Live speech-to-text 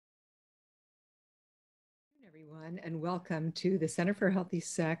everyone, and welcome to the Center for Healthy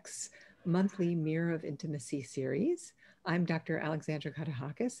Sex monthly Mirror of Intimacy series. I'm Dr. Alexandra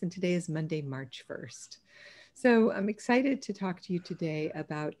Katehakis, and today is Monday, March 1st. So I'm excited to talk to you today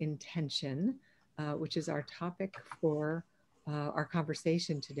about intention, which is our topic for our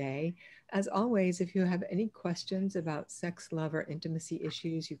conversation today. As always, if you have any questions about sex, love, or intimacy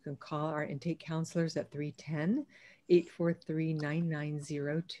issues, you can call our intake counselors at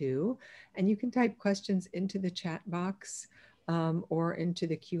 310-843-9902. And you can type questions into the chat box or into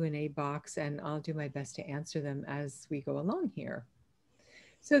the Q&A box, and I'll do my best to answer them as we go along here.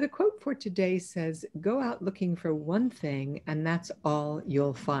 So the quote for today says, "Go out looking for one thing and that's all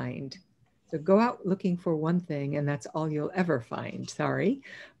you'll find." So go out looking for one thing and that's all you'll ever find,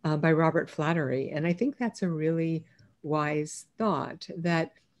 by Robert Flattery. And I think that's a really wise thought,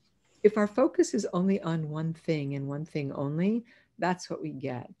 that if our focus is only on one thing and one thing only, that's what we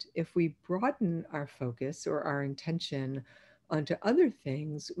get. If we broaden our focus or our intention onto other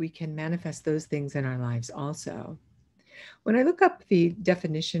things, we can manifest those things in our lives also. When I look up the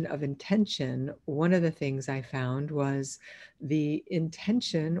definition of intention, one of the things I found was the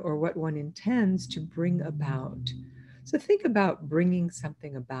intention, or what one intends to bring about. So think about bringing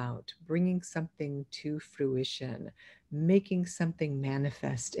something about, bringing something to fruition, making something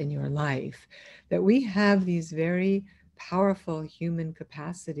manifest in your life. That we have these very powerful human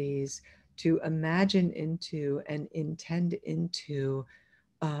capacities to imagine into and intend into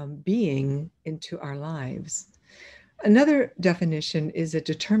being into our lives. Another definition is a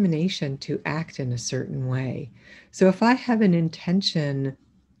determination to act in a certain way. So if I have an intention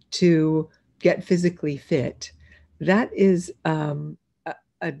to get physically fit, that is a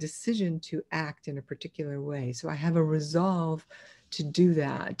decision to act in a particular way. So I have a resolve to do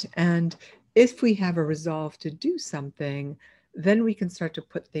that. And if we have a resolve to do something, then we can start to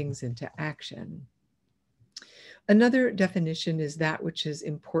put things into action. Another definition is that which is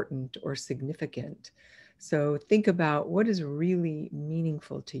important or significant. So think about what is really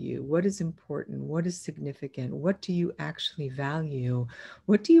meaningful to you. What is important? What is significant? What do you actually value?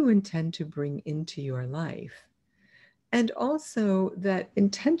 What do you intend to bring into your life? And also that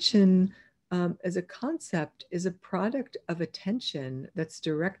intention as a concept is a product of attention that's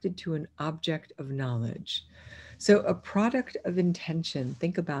directed to an object of knowledge. So a product of intention,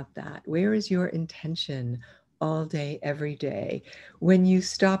 think about that. Where is your intention all day, every day? When you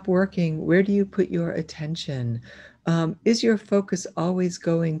stop working, where do you put your attention? Is your focus always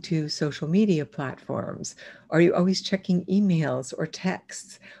going to social media platforms? Are you always checking emails or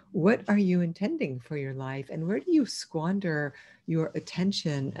texts? What are you intending for your life? And where do you squander your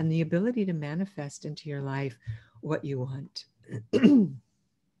attention and the ability to manifest into your life what you want?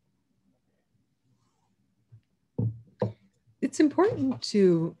 It's important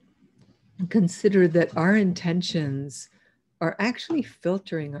to consider that our intentions are actually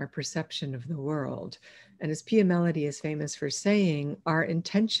filtering our perception of the world. And as Pia Mellody is famous for saying, our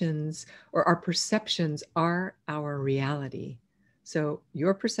intentions or our perceptions are our reality. So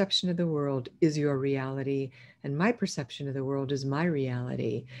your perception of the world is your reality, and my perception of the world is my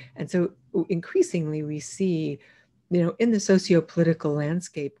reality. And so increasingly we see, in the socio-political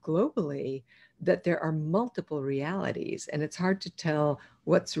landscape globally, that there are multiple realities, and it's hard to tell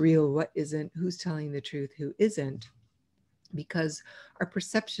what's real, what isn't, who's telling the truth, who isn't, because our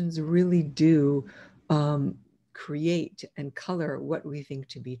perceptions really do create and color what we think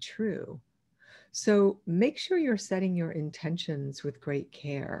to be true. So make sure you're setting your intentions with great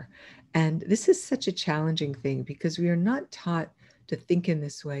care. And this is such a challenging thing because we are not taught to think in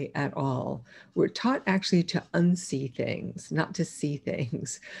this way at all. We're taught actually to unsee things, not to see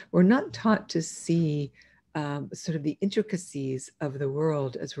things. We're not taught to see sort of the intricacies of the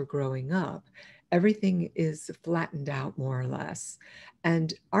world as we're growing up. Everything is flattened out more or less.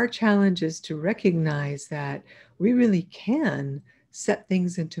 And our challenge is to recognize that we really can set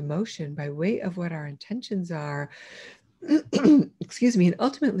things into motion by way of what our intentions are, excuse me, and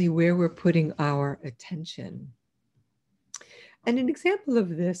ultimately where we're putting our attention. And an example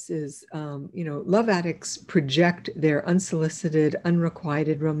of this is, love addicts project their unsolicited,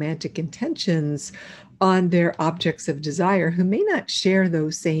 unrequited romantic intentions on their objects of desire who may not share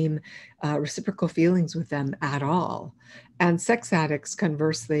those same reciprocal feelings with them at all. And sex addicts,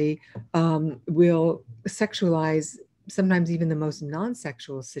 conversely, will sexualize sometimes even the most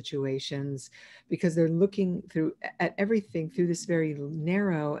non-sexual situations because they're looking at everything through this very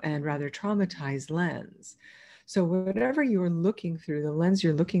narrow and rather traumatized lens. So whatever you're looking through, the lens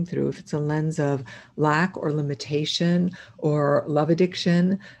you're looking through, if it's a lens of lack or limitation or love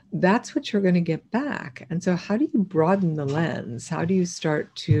addiction, that's what you're going to get back. And so how do you broaden the lens? How do you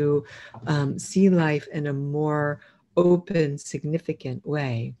start to see life in a more open, significant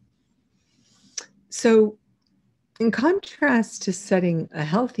way? So in contrast to setting a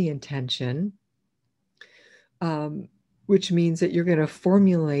healthy intention, um, which means that you're going to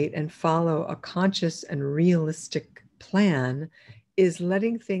formulate and follow a conscious and realistic plan, is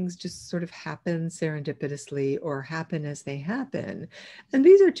letting things just sort of happen serendipitously or happen as they happen. And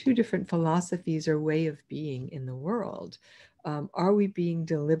these are two different philosophies or way of being in the world. Are we being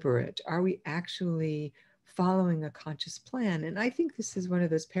deliberate? Are we actually following a conscious plan? And I think this is one of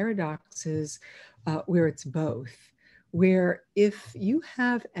those paradoxes where it's both, where if you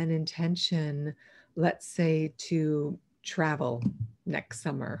have an intention, let's say, to travel next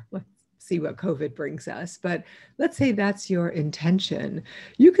summer. Let's see what COVID brings us. But let's say that's your intention.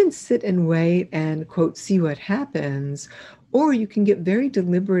 You can sit and wait and, quote, see what happens, or you can get very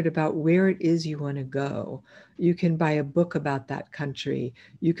deliberate about where it is you want to go. You can buy a book about that country.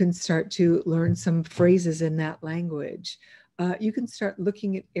 You can start to learn some phrases in that language. You can start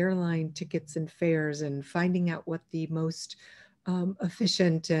looking at airline tickets and fares and finding out what the most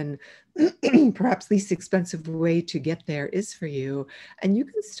efficient and perhaps least expensive way to get there is for you. And you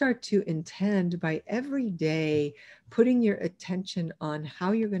can start to intend by every day putting your attention on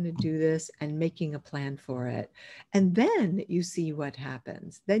how you're going to do this and making a plan for it. And then you see what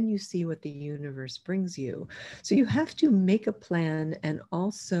happens. Then you see what the universe brings you. So you have to make a plan and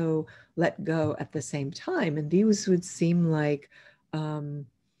also let go at the same time. And these would seem like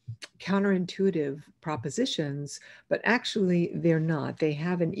counterintuitive propositions, but actually they're not. They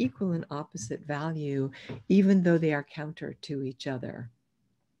have an equal and opposite value, even though they are counter to each other.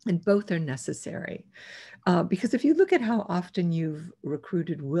 And both are necessary. Because if you look at how often you've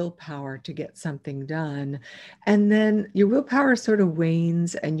recruited willpower to get something done, and then your willpower sort of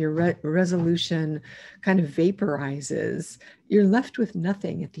wanes and your resolution kind of vaporizes, you're left with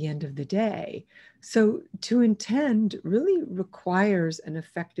nothing at the end of the day. So to intend really requires an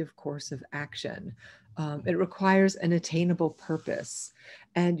effective course of action. It requires an attainable purpose.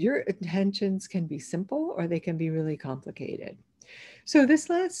 And your intentions can be simple or they can be really complicated. So, this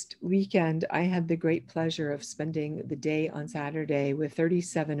last weekend, I had the great pleasure of spending the day on Saturday with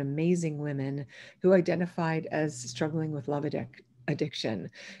 37 amazing women who identified as struggling with love addiction.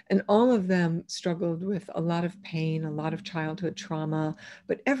 And all of them struggled with a lot of pain, a lot of childhood trauma,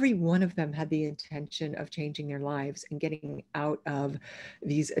 but every one of them had the intention of changing their lives and getting out of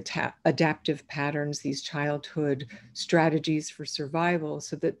these adaptive patterns, these childhood strategies for survival,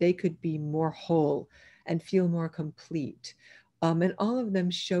 so that they could be more whole and feel more complete. And all of them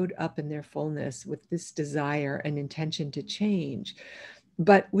showed up in their fullness with this desire and intention to change.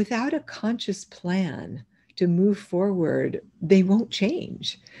 But without a conscious plan to move forward, they won't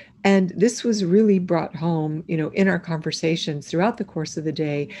change. And this was really brought home, in our conversations throughout the course of the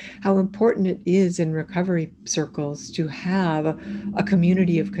day, how important it is in recovery circles to have a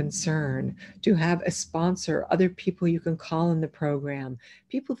community of concern, to have a sponsor, other people you can call in the program,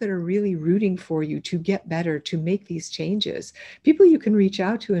 people that are really rooting for you to get better, to make these changes, people you can reach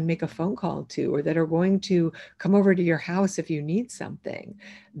out to and make a phone call to, or that are going to come over to your house if you need something.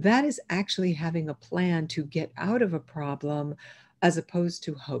 That is actually having a plan to get out of a problem, as opposed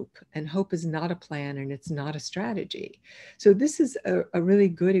to hope. And hope is not a plan and it's not a strategy. So this is a really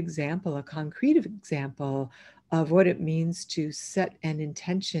good example, a concrete example of what it means to set an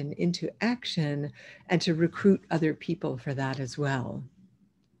intention into action and to recruit other people for that as well.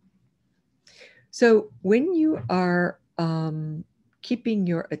 So when you are keeping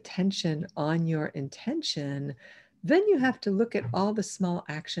your attention on your intention, then you have to look at all the small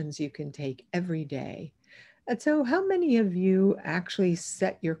actions you can take every day. And so, how many of you actually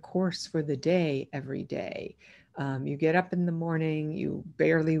set your course for the day every day? You get up in the morning, you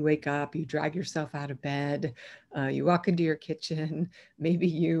barely wake up, you drag yourself out of bed, you walk into your kitchen, maybe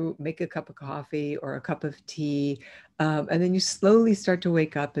you make a cup of coffee or a cup of tea, and then you slowly start to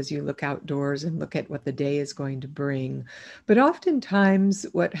wake up as you look outdoors and look at what the day is going to bring. But oftentimes,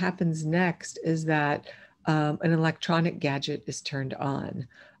 what happens next is that an electronic gadget is turned on.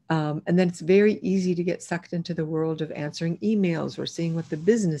 And then it's very easy to get sucked into the world of answering emails or seeing what the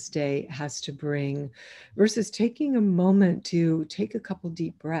business day has to bring, versus taking a moment to take a couple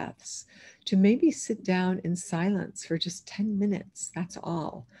deep breaths, to maybe sit down in silence for just 10 minutes. That's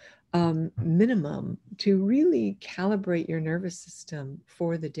all. Minimum, to really calibrate your nervous system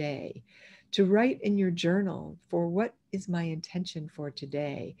for the day, to write in your journal for what is my intention for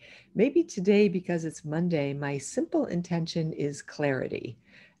today. Maybe today, because it's Monday, my simple intention is clarity.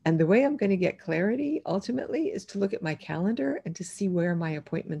 And the way I'm going to get clarity ultimately is to look at my calendar and to see where my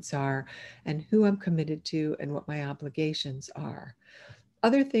appointments are and who I'm committed to and what my obligations are.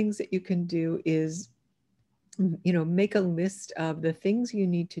 Other things that you can do is, make a list of the things you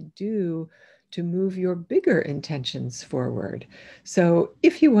need to do to move your bigger intentions forward. So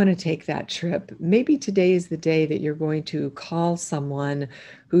if you want to take that trip, maybe today is the day that you're going to call someone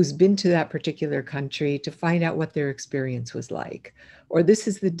who's been to that particular country to find out what their experience was like. Or this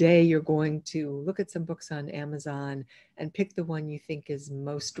is the day you're going to look at some books on Amazon and pick the one you think is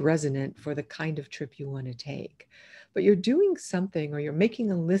most resonant for the kind of trip you want to take. But you're doing something, or you're making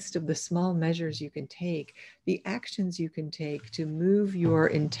a list of the small measures you can take, the actions you can take to move your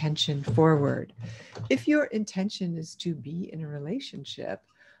intention forward. If your intention is to be in a relationship,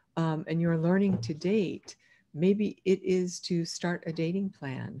 and you're learning to date, maybe it is to start a dating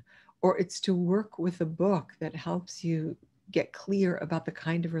plan, or it's to work with a book that helps you get clear about the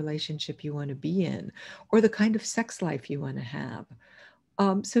kind of relationship you want to be in, or the kind of sex life you want to have.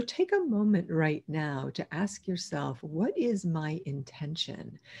 So take a moment right now to ask yourself, what is my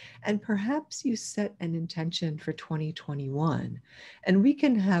intention? And perhaps you set an intention for 2021. And we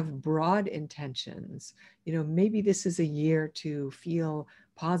can have broad intentions. Maybe this is a year to feel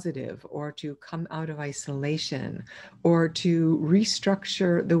positive, or to come out of isolation, or to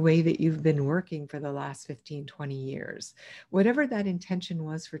restructure the way that you've been working for the last 15, 20 years. Whatever that intention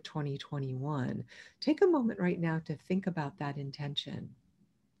was for 2021, take a moment right now to think about that intention.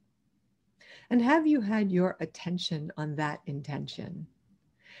 And have you had your attention on that intention?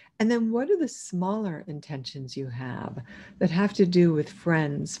 And then what are the smaller intentions you have that have to do with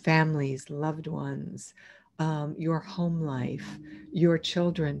friends, families, loved ones, your home life, your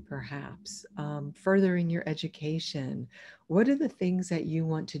children, perhaps, furthering your education? What are the things that you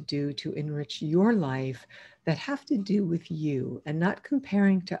want to do to enrich your life that have to do with you and not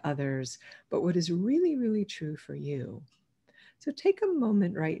comparing to others, but what is really, really true for you? So take a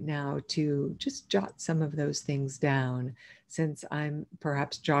moment right now to just jot some of those things down, since I'm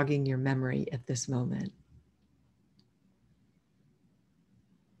perhaps jogging your memory at this moment.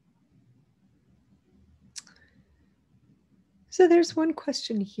 So there's one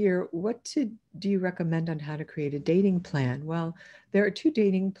question here. Do you recommend on how to create a dating plan? Well, there are two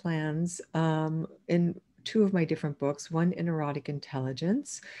dating plans in two of my different books, one in erotic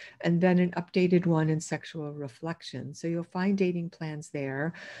intelligence, and then an updated one in sexual reflection. So you'll find dating plans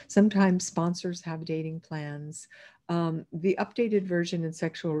there. Sometimes sponsors have dating plans. The updated version in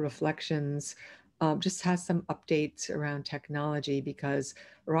sexual reflections just has some updates around technology, because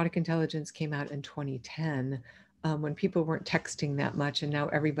erotic intelligence came out in 2010. When people weren't texting that much, and now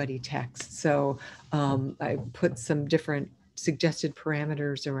everybody texts. So I put some different suggested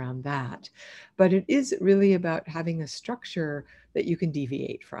parameters around that. But it is really about having a structure that you can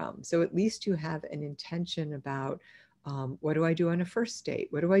deviate from. So at least you have an intention about, what do I do on a first date?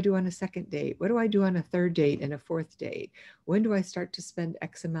 What do I do on a second date? What do I do on a third date and a fourth date? When do I start to spend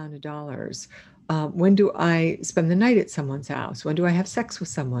X amount of dollars? When do I spend the night at someone's house? When do I have sex with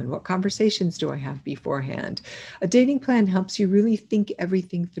someone? What conversations do I have beforehand? A dating plan helps you really think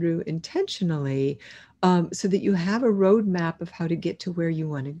everything through intentionally, so that you have a roadmap of how to get to where you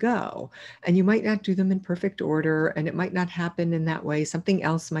want to go. And you might not do them in perfect order, and it might not happen in that way. Something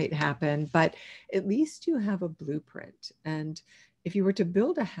else might happen, but at least you have a blueprint. And if you were to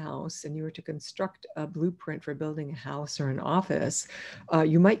build a house and you were to construct a blueprint for building a house or an office,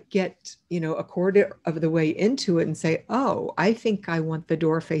 you might get, a quarter of the way into it and say, oh, I think I want the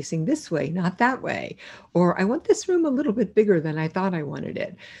door facing this way, not that way. Or I want this room a little bit bigger than I thought I wanted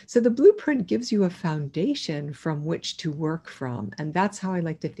it. So the blueprint gives you a foundation from which to work from. And that's how I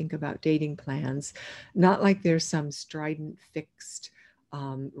like to think about dating plans, not like there's some strident, fixed,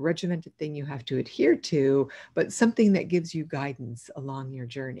 regimented thing you have to adhere to, but something that gives you guidance along your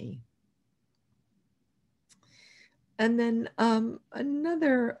journey. And then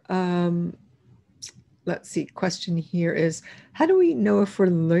another, let's see, question here is, how do we know if we're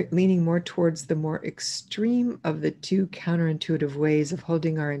leaning more towards the more extreme of the two counterintuitive ways of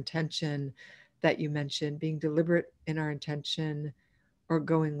holding our intention that you mentioned, being deliberate in our intention or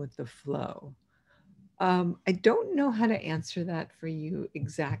going with the flow? I don't know how to answer that for you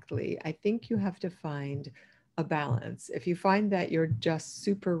exactly. I think you have to find a balance. If you find that you're just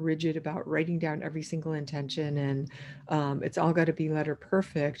super rigid about writing down every single intention and it's all got to be letter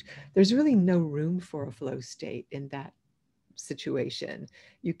perfect, there's really no room for a flow state in that situation.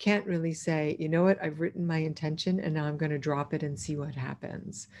 You can't really say, you know what, I've written my intention and now I'm going to drop it and see what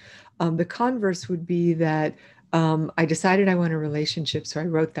happens. The converse would be that I decided I want a relationship, so I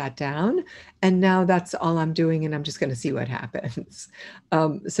wrote that down, and now that's all I'm doing, and I'm just going to see what happens.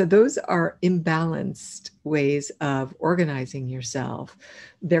 So those are imbalanced ways of organizing yourself.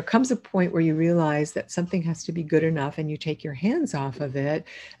 There comes a point where you realize that something has to be good enough, and you take your hands off of it,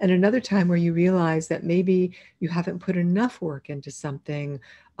 and another time where you realize that maybe you haven't put enough work into something,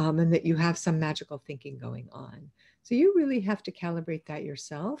 and that you have some magical thinking going on. So you really have to calibrate that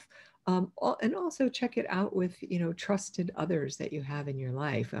yourself. And also check it out with, trusted others that you have in your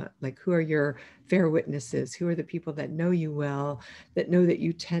life. Like, who are your fair witnesses? Who are the people that know you well, that know that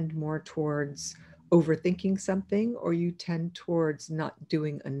you tend more towards overthinking something, or you tend towards not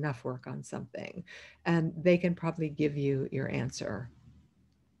doing enough work on something? And they can probably give you your answer.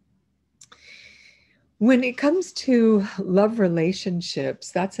 When it comes to love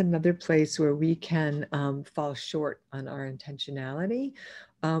relationships, that's another place where we can fall short on our intentionality.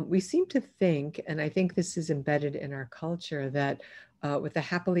 We seem to think, and I think this is embedded in our culture, that with the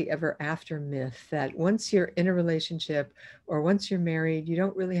happily ever after myth, that once you're in a relationship or once you're married, you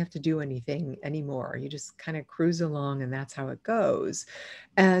don't really have to do anything anymore. You just kind of cruise along and that's how it goes.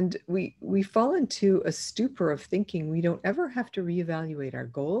 And we fall into a stupor of thinking we don't ever have to reevaluate our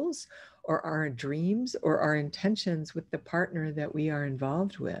goals or our dreams or our intentions with the partner that we are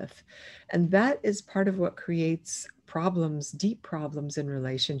involved with. And that is part of what creates problems, deep problems in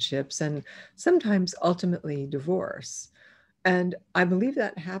relationships, and sometimes ultimately divorce. And I believe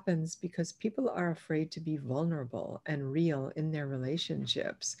that happens because people are afraid to be vulnerable and real in their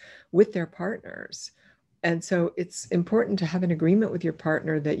relationships with their partners. And so it's important to have an agreement with your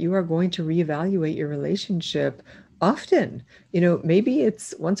partner that you are going to reevaluate your relationship often. Maybe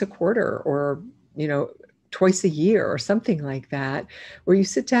it's once a quarter, or, twice a year or something like that, where you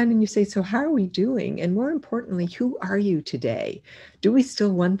sit down and you say, so how are we doing? And more importantly, who are you today? Do we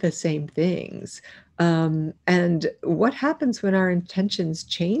still want the same things? And what happens when our intentions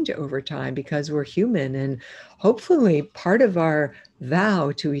change over time, because we're human? And hopefully part of our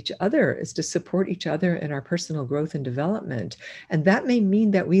vow to each other is to support each other in our personal growth and development. And that may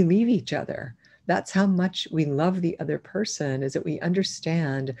mean that we leave each other. That's how much we love the other person, is that we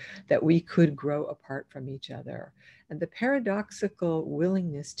understand that we could grow apart from each other. And the paradoxical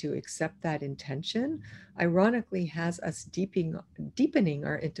willingness to accept that intention, ironically, has us deepening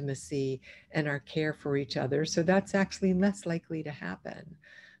our intimacy and our care for each other. So that's actually less likely to happen.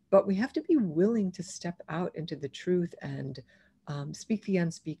 But we have to be willing to step out into the truth and speak the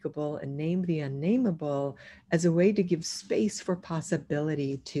unspeakable and name the unnameable as a way to give space for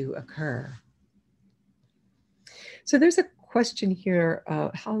possibility to occur. So there's a question here.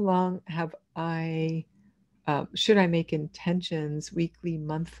 How long should I make intentions weekly,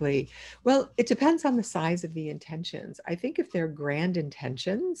 monthly? Well, it depends on the size of the intentions. I think if they're grand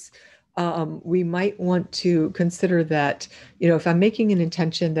intentions, we might want to consider that, if I'm making an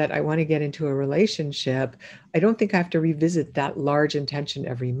intention that I want to get into a relationship, I don't think I have to revisit that large intention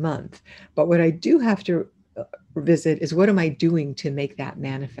every month. But what I do have to revisit is, what am I doing to make that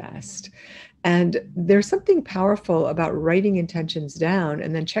manifest? And there's something powerful about writing intentions down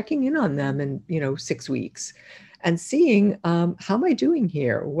and then checking in on them in, 6 weeks, and seeing, how am I doing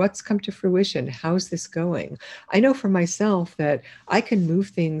here? What's come to fruition? How's this going? I know for myself that I can move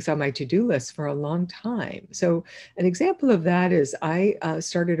things on my to-do list for a long time. So an example of that is I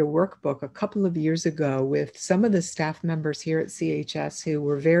started a workbook a couple of years ago with some of the staff members here at CHS who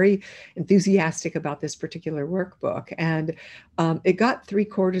were very enthusiastic about this particular workbook. And it got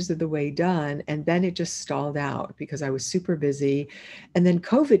 3/4 of the way done, and then it just stalled out because I was super busy. And then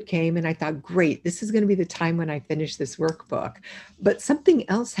COVID came, and I thought, great, this is going to be the time when I finish this workbook. But something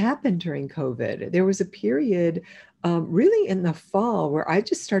else happened during COVID. There was a period really in the fall where I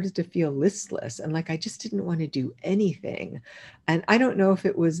just started to feel listless and like I just didn't want to do anything. And I don't know if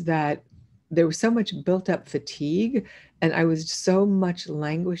it was that there was so much built up fatigue, and I was so much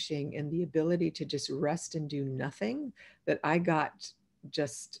languishing in the ability to just rest and do nothing, that I got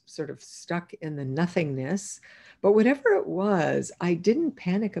just sort of stuck in the nothingness. But whatever it was, I didn't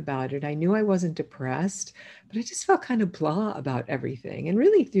panic about it. I knew I wasn't depressed, but I just felt kind of blah about everything. And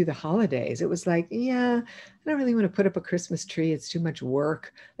really through the holidays, it was like, yeah, I don't really want to put up a Christmas tree. It's too much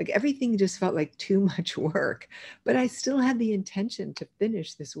work. Like, everything just felt like too much work. But I still had the intention to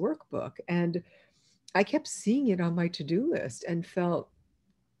finish this workbook. And I kept seeing it on my to-do list and felt,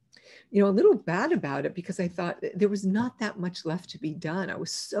 a little bad about it, because I thought there was not that much left to be done. I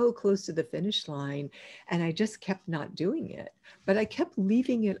was so close to the finish line, and I just kept not doing it. But I kept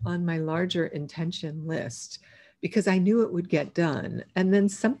leaving it on my larger intention list because I knew it would get done. And then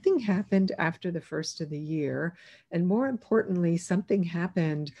something happened after the first of the year. And more importantly, something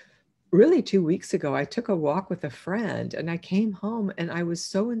happened really 2 weeks ago. I took a walk with a friend and I came home and I was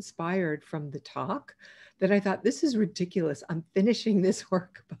so inspired from the talk that I thought, this is ridiculous. I'm finishing this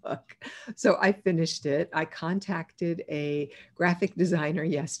workbook. So I finished it. I contacted a graphic designer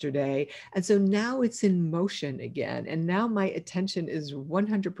yesterday. And so now it's in motion again. And now my attention is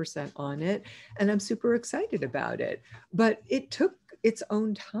 100% on it. And I'm super excited about it. But it took its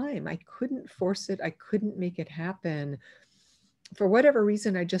own time. I couldn't force it, I couldn't make it happen. For whatever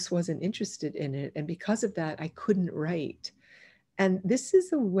reason, I just wasn't interested in it. And because of that, I couldn't write. And this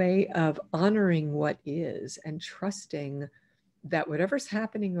is a way of honoring what is and trusting that whatever's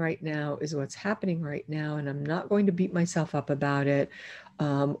happening right now is what's happening right now. And I'm not going to beat myself up about it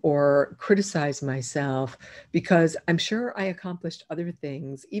or criticize myself, because I'm sure I accomplished other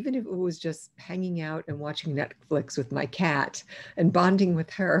things, even if it was just hanging out and watching Netflix with my cat and bonding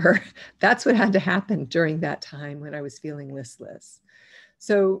with her. That's what had to happen during that time when I was feeling listless.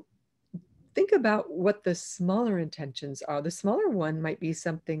 So think about what the smaller intentions are. The smaller one might be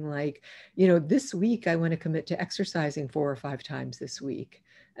something like, this week I want to commit to exercising 4 or 5 times this week.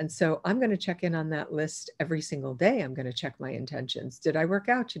 And so I'm going to check in on that list every single day. I'm going to check my intentions. Did I work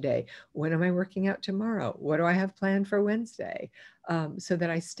out today? When am I working out tomorrow? What do I have planned for Wednesday? So that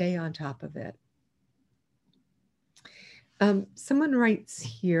I stay on top of it. Someone writes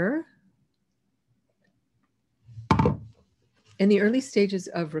here, in the early stages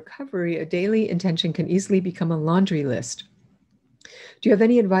of recovery, a daily intention can easily become a laundry list. Do you have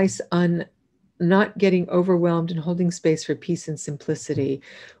any advice on not getting overwhelmed and holding space for peace and simplicity?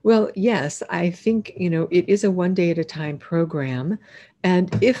 Well, yes, I think, it is a one day at a time program.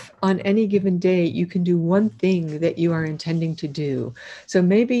 And if on any given day you can do one thing that you are intending to do, so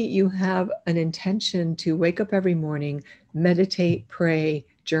maybe you have an intention to wake up every morning, meditate, pray,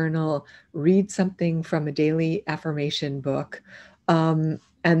 journal, read something from a daily affirmation book.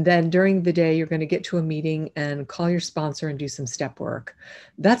 And then during the day, you're going to get to a meeting and call your sponsor and do some step work.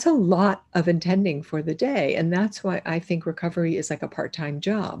 That's a lot of intending for the day. And that's why I think recovery is like a part-time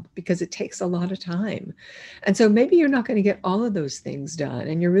job, because it takes a lot of time. And so maybe you're not going to get all of those things done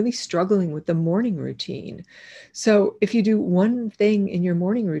and you're really struggling with the morning routine. So if you do one thing in your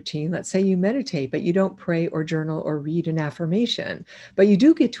morning routine, let's say you meditate, but you don't pray or journal or read an affirmation, but you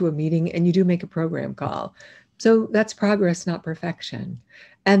do get to a meeting and you do make a program call. So that's progress, not perfection.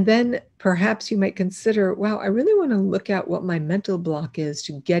 And then perhaps you might consider, wow, I really want to look at what my mental block is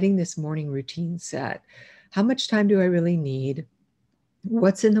to getting this morning routine set. How much time do I really need?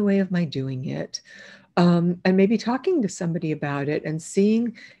 What's in the way of my doing it? And maybe talking to somebody about it and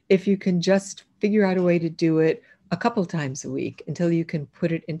seeing if you can just figure out a way to do it a couple times a week until you can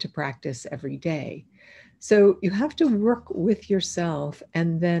put it into practice every day. So you have to work with yourself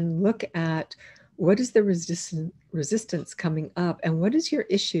and then look at what is the resistance coming up and what is your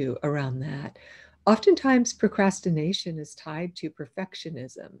issue around that. Oftentimes procrastination is tied to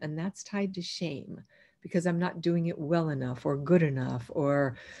perfectionism, and that's tied to shame because I'm not doing it well enough or good enough,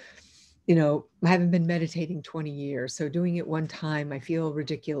 or I haven't been meditating 20 years, so doing it one time I feel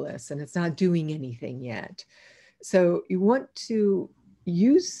ridiculous and it's not doing anything yet. So you want to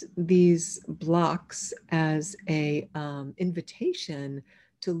use these blocks as a invitation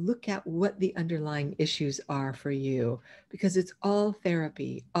to look at what the underlying issues are for you, because it's all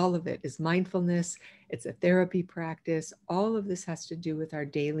therapy. All of it is mindfulness. It's a therapy practice. All of this has to do with our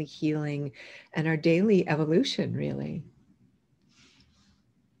daily healing and our daily evolution, really.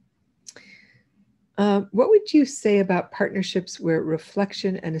 What would you say about partnerships where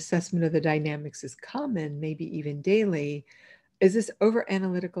reflection and assessment of the dynamics is common, maybe even daily? Is this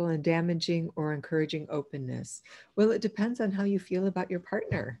over-analytical and damaging or encouraging openness? Well, it depends on how you feel about your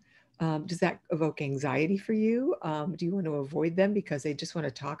partner. Does that evoke anxiety for you? Do you want to avoid them because they just want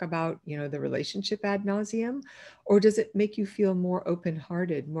to talk about, the relationship ad nauseum? Or does it make you feel more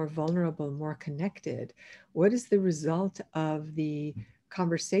open-hearted, more vulnerable, more connected? What is the result of the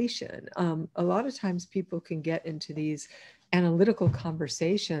conversation? A lot of times people can get into these analytical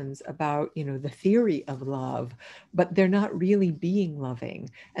conversations about, the theory of love, but they're not really being loving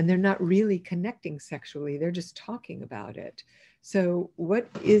and they're not really connecting sexually. They're just talking about it. So what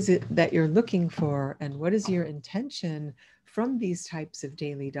is it that you're looking for, and what is your intention from these types of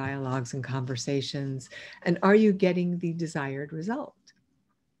daily dialogues and conversations? And are you getting the desired result?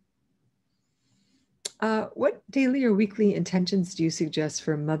 What daily or weekly intentions do you suggest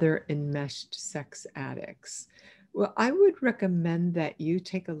for mother enmeshed sex addicts? Well, I would recommend that you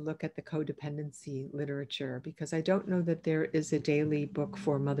take a look at the codependency literature because I don't know that there is a daily book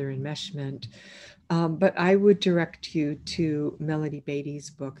for mother enmeshment. But I would direct you to Melody Beatty's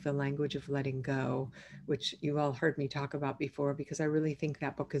book, The Language of Letting Go, which you all heard me talk about before because I really think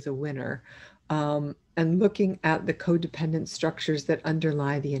that book is a winner. And looking at the codependent structures that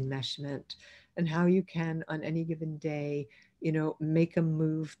underlie the enmeshment and how you can, on any given day, make a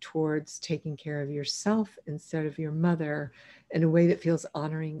move towards taking care of yourself instead of your mother in a way that feels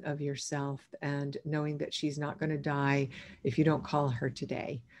honoring of yourself and knowing that she's not going to die if you don't call her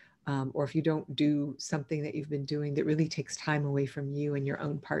today. Or if you don't do something that you've been doing that really takes time away from you and your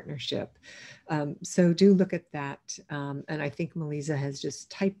own partnership. So do look at that. And I think Melissa has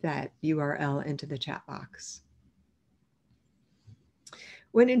just typed that URL into the chat box.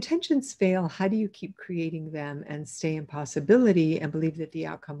 When intentions fail, how do you keep creating them and stay in possibility and believe that the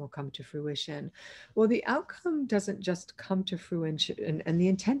outcome will come to fruition? Well, the outcome doesn't just come to fruition and the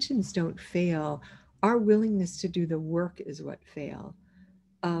intentions don't fail. Our willingness to do the work is what fail.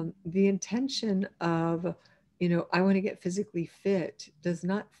 The intention of, I want to get physically fit does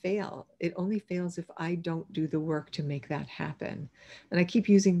not fail. It only fails if I don't do the work to make that happen. And I keep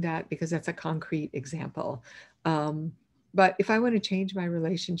using that because that's a concrete example. But if I want to change my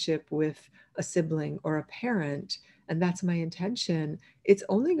relationship with a sibling or a parent, and that's my intention, it's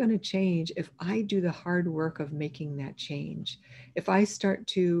only going to change if I do the hard work of making that change. If I start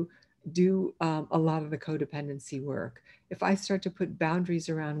to do a lot of the codependency work, if I start to put boundaries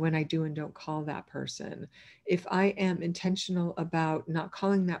around when I do and don't call that person, if I am intentional about not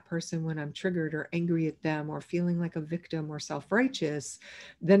calling that person when I'm triggered or angry at them or feeling like a victim or self-righteous,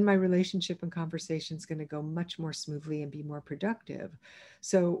 then my relationship and conversation is going to go much more smoothly and be more productive.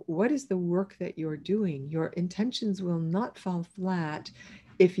 So what is the work that you're doing? Your intentions will not fall flat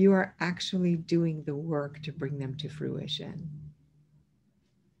if you are actually doing the work to bring them to fruition.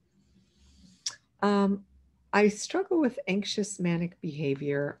 I struggle with anxious manic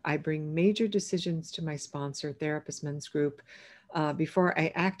behavior. I bring major decisions to my sponsor, Therapist Men's Group, before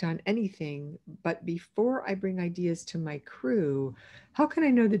I act on anything. But before I bring ideas to my crew, how can I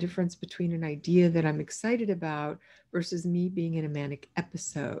know the difference between an idea that I'm excited about versus me being in a manic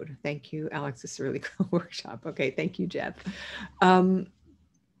episode? Thank you, Alex. This is a really cool workshop. Okay, thank you, Jeff.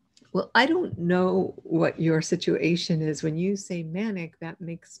 Well, I don't know what your situation is. When you say manic, that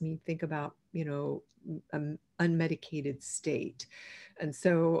makes me think about, an unmedicated state. And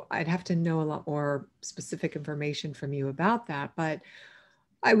so I'd have to know a lot more specific information from you about that. But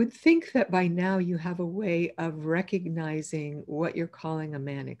I would think that by now you have a way of recognizing what you're calling a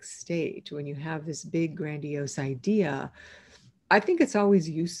manic state. When you have this big, grandiose idea, I think it's always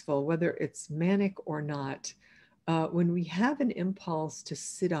useful, whether it's manic or not, when we have an impulse to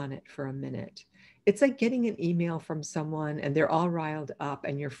sit on it for a minute. It's like getting an email from someone and they're all riled up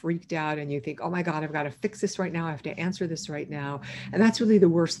and you're freaked out and you think, oh my God, I've got to fix this right now. I have to answer this right now. And that's really the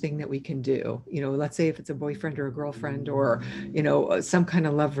worst thing that we can do. Let's say if it's a boyfriend or a girlfriend or, some kind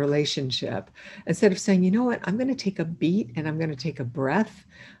of love relationship, instead of saying, you know what, I'm going to take a beat and I'm going to take a breath.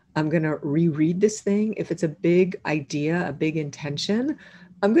 I'm going to reread this thing. If it's a big idea, a big intention,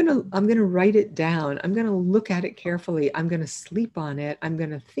 I'm going to write it down. I'm going to look at it carefully. I'm going to sleep on it. I'm going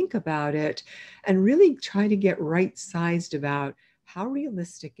to think about it and really try to get right-sized about how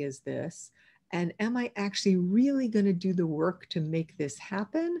realistic is this? And am I actually really going to do the work to make this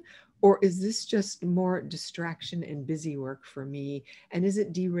happen? Or is this just more distraction and busy work for me? And is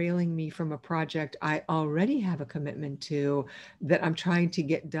it derailing me from a project I already have a commitment to that I'm trying to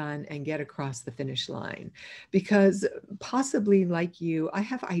get done and get across the finish line? Because possibly like you, I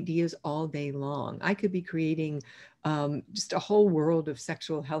have ideas all day long. I could be creating just a whole world of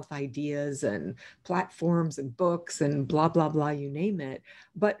sexual health ideas and platforms and books and blah, blah, blah, you name it.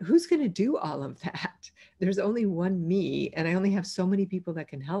 But who's going to do all of that? There's only one me, and I only have so many people that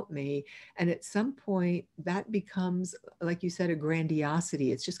can help me. And at some point, that becomes, like you said, a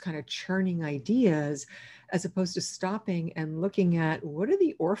grandiosity. It's just kind of churning ideas as opposed to stopping and looking at what are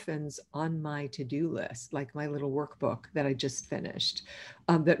the orphans on my to-do list, like my little workbook that I just finished,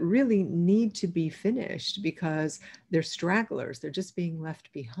 that really need to be finished because they're stragglers. They're just being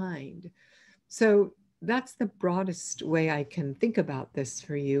left behind. So that's the broadest way I can think about this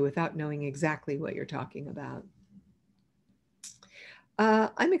for you without knowing exactly what you're talking about.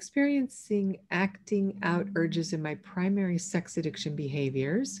 I'm experiencing acting out urges in my primary sex addiction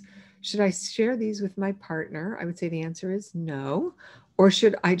behaviors. Should I share these with my partner? I would say the answer is no. Or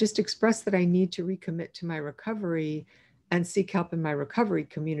should I just express that I need to recommit to my recovery and seek help in my recovery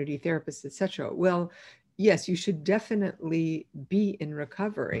community, therapists, etc.? Well, yes, you should definitely be in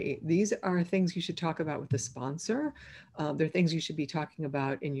recovery. These are things you should talk about with the sponsor. They're things you should be talking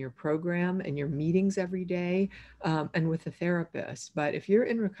about in your program and your meetings every day, and with a therapist. But if you're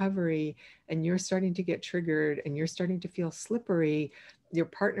in recovery and you're starting to get triggered and you're starting to feel slippery, your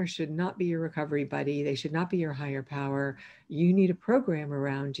partner should not be your recovery buddy. They should not be your higher power. You need a program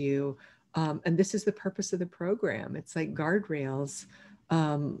around you. And this is the purpose of the program. It's like guardrails,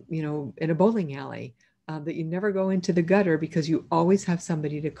 in a bowling alley, that you never go into the gutter because you always have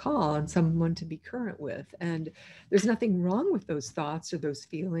somebody to call and someone to be current with. And there's nothing wrong with those thoughts or those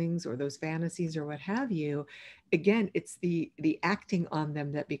feelings or those fantasies or what have you. Again, it's the acting on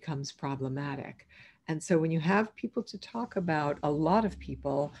them that becomes problematic. And so when you have people to talk about, a lot of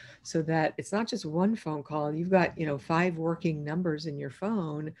people, so that it's not just one phone call, you've got, 5 working numbers in your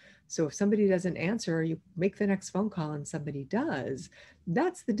phone. So if somebody doesn't answer, you make the next phone call and somebody does.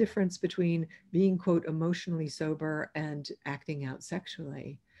 That's the difference between being, quote, emotionally sober and acting out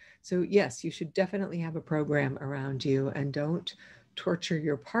sexually. So, yes, you should definitely have a program around you, and don't torture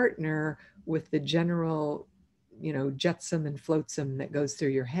your partner with the general, jetsam and flotsam that goes through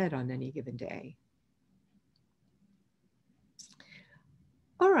your head on any given day.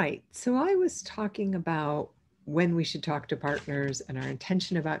 All right. So, I was talking about when we should talk to partners and our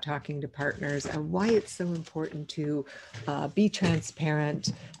intention about talking to partners and why it's so important to be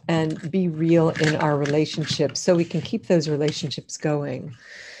transparent and be real in our relationships so we can keep those relationships going.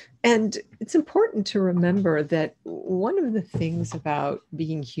 And it's important to remember that one of the things about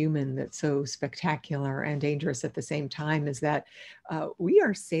being human that's so spectacular and dangerous at the same time is that we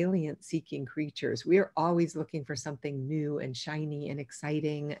are salient seeking creatures. We are always looking for something new and shiny and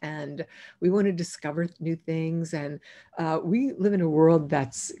exciting, and we want to discover new things. And we live in a world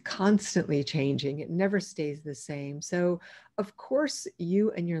that's constantly changing, it never stays the same. So, of course,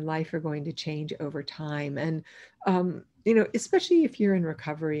 you and your life are going to change over time. And especially if you're in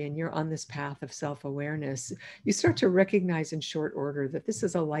recovery and you're on this path of self awareness, you start to recognize in short order that this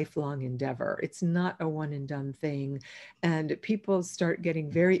is a lifelong endeavor. It's not a one and done thing. And people start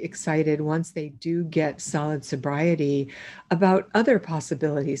getting very excited once they do get solid sobriety about other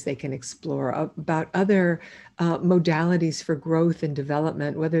possibilities they can explore, about other modalities for growth and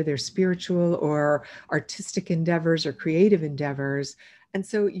development, whether they're spiritual or artistic endeavors or creative endeavors. And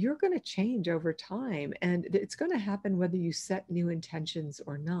so you're going to change over time, and it's going to happen whether you set new intentions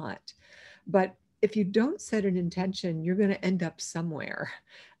or not. But if you don't set an intention, you're going to end up somewhere.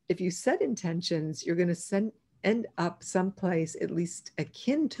 If you set intentions, you're going to end up someplace at least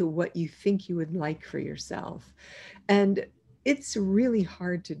akin to what you think you would like for yourself. And it's really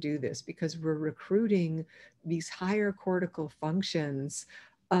hard to do this because we're recruiting these higher cortical functions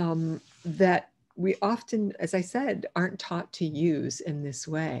that we often, as I said, aren't taught to use in this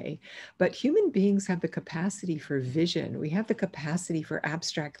way. But human beings have the capacity for vision. We have the capacity for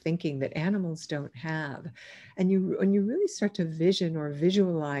abstract thinking that animals don't have. And when you really start to vision or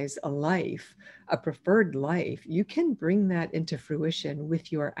visualize a life, a preferred life, you can bring that into fruition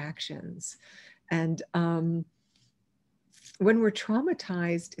with your actions. And when we're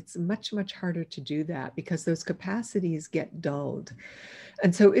traumatized, it's much, much harder to do that because those capacities get dulled.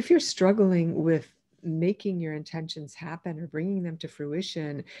 And so if you're struggling with making your intentions happen or bringing them to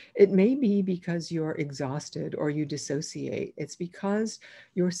fruition, it may be because you're exhausted or you dissociate. It's because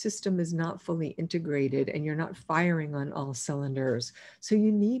your system is not fully integrated and you're not firing on all cylinders. So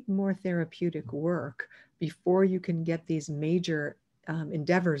you need more therapeutic work before you can get these major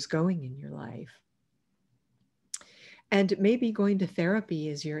endeavors going in your life. And maybe going to therapy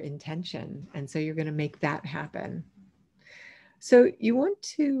is your intention. And so you're going to make that happen. So you want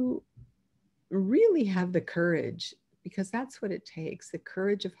to really have the courage, because that's what it takes, the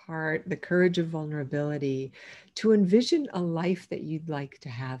courage of heart, the courage of vulnerability, to envision a life that you'd like to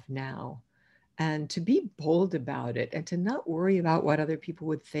have now. And to be bold about it and to not worry about what other people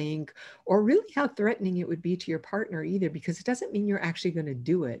would think or really how threatening it would be to your partner either, because it doesn't mean you're actually going to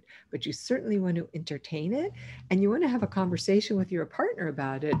do it, but you certainly want to entertain it and you want to have a conversation with your partner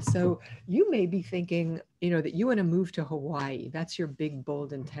about it. So you may be thinking, that you want to move to Hawaii. That's your big,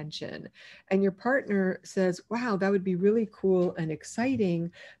 bold intention. And your partner says, wow, that would be really cool and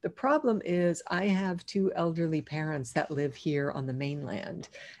exciting. The problem is I have 2 elderly parents that live here on the mainland,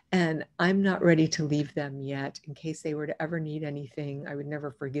 and I'm not ready to leave them yet. In case they were to ever need anything, I would never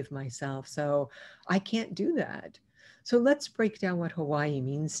forgive myself. So I can't do that. So let's break down what Hawaii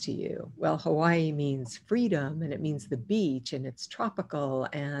means to you. Well, Hawaii means freedom, and it means the beach, and it's tropical,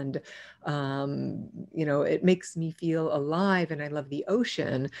 and it makes me feel alive, and I love the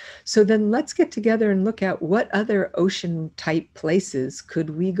ocean. So then let's get together and look at what other ocean type places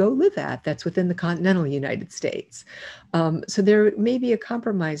could we go live at that's within the continental United States. So there may be a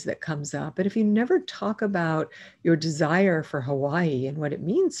compromise that comes up, but if you never talk about your desire for Hawaii and what it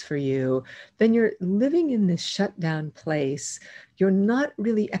means for you, then you're living in this shut down place. You're not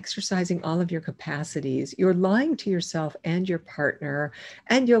really exercising all of your capacities. You're lying to yourself and your partner,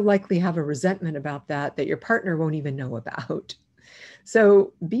 and you'll likely have a resentment about that your partner won't even know about.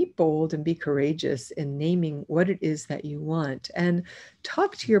 So be bold and be courageous in naming what it is that you want, and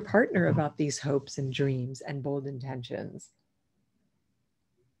talk to your partner about these hopes and dreams and bold intentions.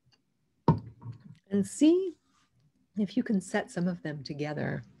 And see if you can set some of them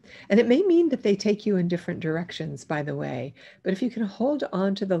together. And it may mean that they take you in different directions, by the way, but if you can hold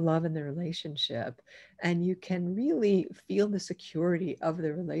on to the love in the relationship, and you can really feel the security of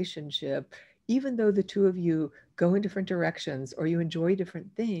the relationship, even though the two of you go in different directions or you enjoy different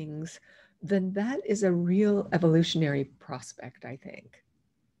things, then that is a real evolutionary prospect, I think.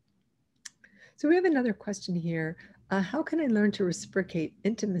 So we have another question here. How can I learn to reciprocate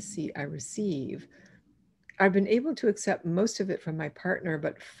intimacy I receive? I've been able to accept most of it from my partner,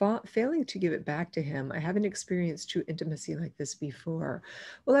 but failing to give it back to him. I haven't experienced true intimacy like this before.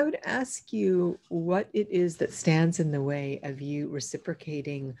 Well, I would ask you what it is that stands in the way of you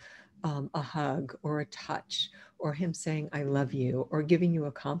reciprocating a hug or a touch, or him saying, I love you, or giving you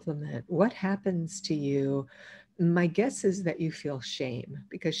a compliment. What happens to you? My guess is that you feel shame,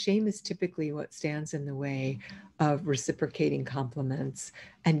 because shame is typically what stands in the way of reciprocating compliments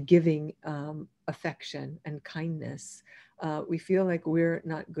and giving affection and kindness. We feel like we're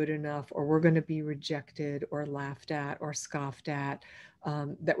not good enough, or we're going to be rejected or laughed at or scoffed at,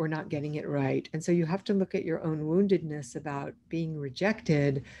 that we're not getting it right. And so you have to look at your own woundedness about being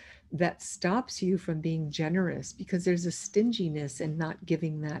rejected that stops you from being generous, because there's a stinginess in not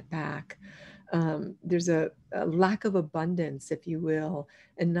giving that back. There's a lack of abundance, if you will,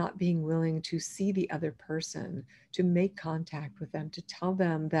 and not being willing to see the other person, to make contact with them, to tell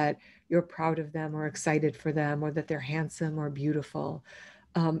them that you're proud of them or excited for them, or that they're handsome or beautiful.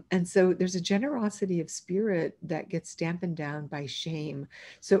 And so there's a generosity of spirit that gets dampened down by shame.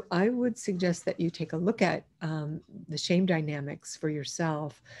 So I would suggest that you take a look at the shame dynamics for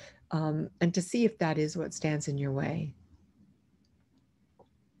yourself, and to see if that is what stands in your way.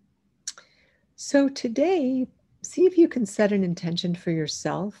 So today, see if you can set an intention for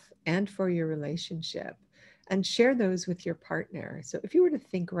yourself and for your relationship, and share those with your partner. So if you were to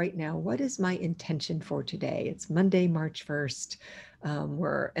think right now, what is my intention for today? It's Monday, March 1st.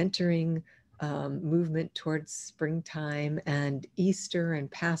 We're entering movement towards springtime and Easter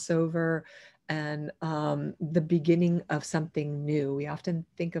and Passover, and the beginning of something new. We often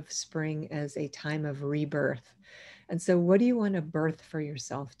think of spring as a time of rebirth. And so, what do you want to birth for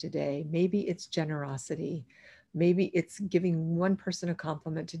yourself today? Maybe it's generosity. Maybe it's giving one person a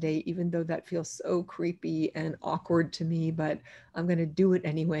compliment today, even though that feels so creepy and awkward to me, but I'm going to do it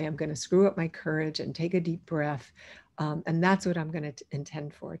anyway. I'm going to screw up my courage and take a deep breath. And that's what I'm going to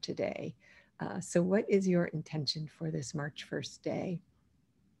intend for today. So, what is your intention for this March 1st day?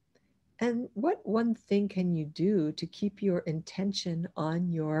 And what one thing can you do to keep your intention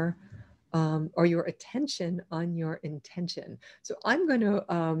on your or your attention on your intention? So I'm going to,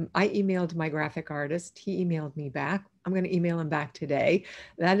 I emailed my graphic artist. He emailed me back. I'm going to email him back today.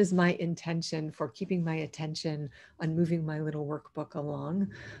 That is my intention for keeping my attention on moving my little workbook along.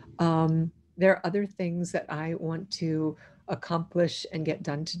 There are other things that I want to accomplish and get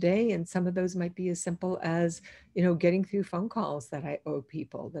done today, and some of those might be as simple as, getting through phone calls that I owe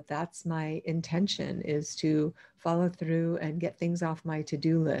people. That's my intention, is to follow through and get things off my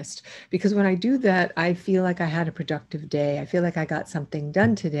to-do list, because when I do that, I feel like I had a productive day. I feel like I got something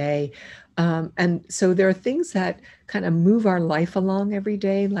done today. And so there are things that kind of move our life along every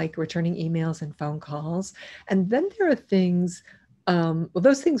day, like returning emails and phone calls. And then there are things, well,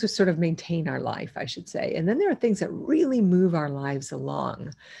 those things sort of maintain our life, I should say. And then there are things that really move our lives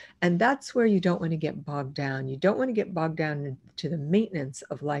along. And that's where you don't want to get bogged down. You don't want to get bogged down into the maintenance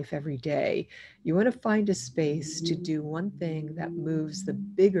of life every day. You want to find a space to do one thing that moves the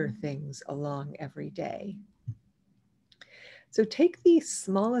bigger things along every day. So take the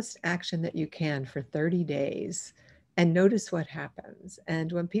smallest action that you can for 30 days and notice what happens.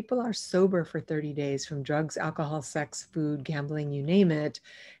 And when people are sober for 30 days from drugs, alcohol, sex, food, gambling, you name it,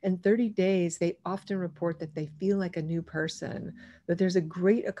 in 30 days, they often report that they feel like a new person, that there's a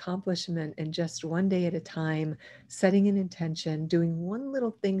great accomplishment in just one day at a time, setting an intention, doing one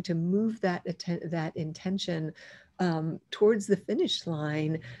little thing to move that intention towards the finish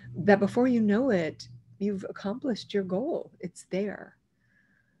line, that before you know it, you've accomplished your goal. It's there.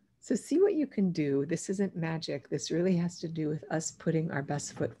 So see what you can do. This isn't magic. This really has to do with us putting our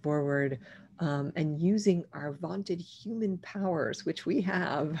best foot forward, and using our vaunted human powers, which we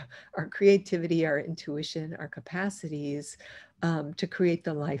have, our creativity, our intuition, our capacities, to create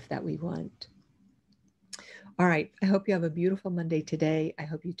the life that we want. All right. I hope you have a beautiful Monday today. I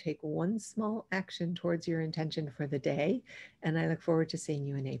hope you take one small action towards your intention for the day. And I look forward to seeing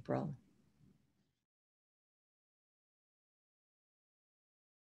you in April.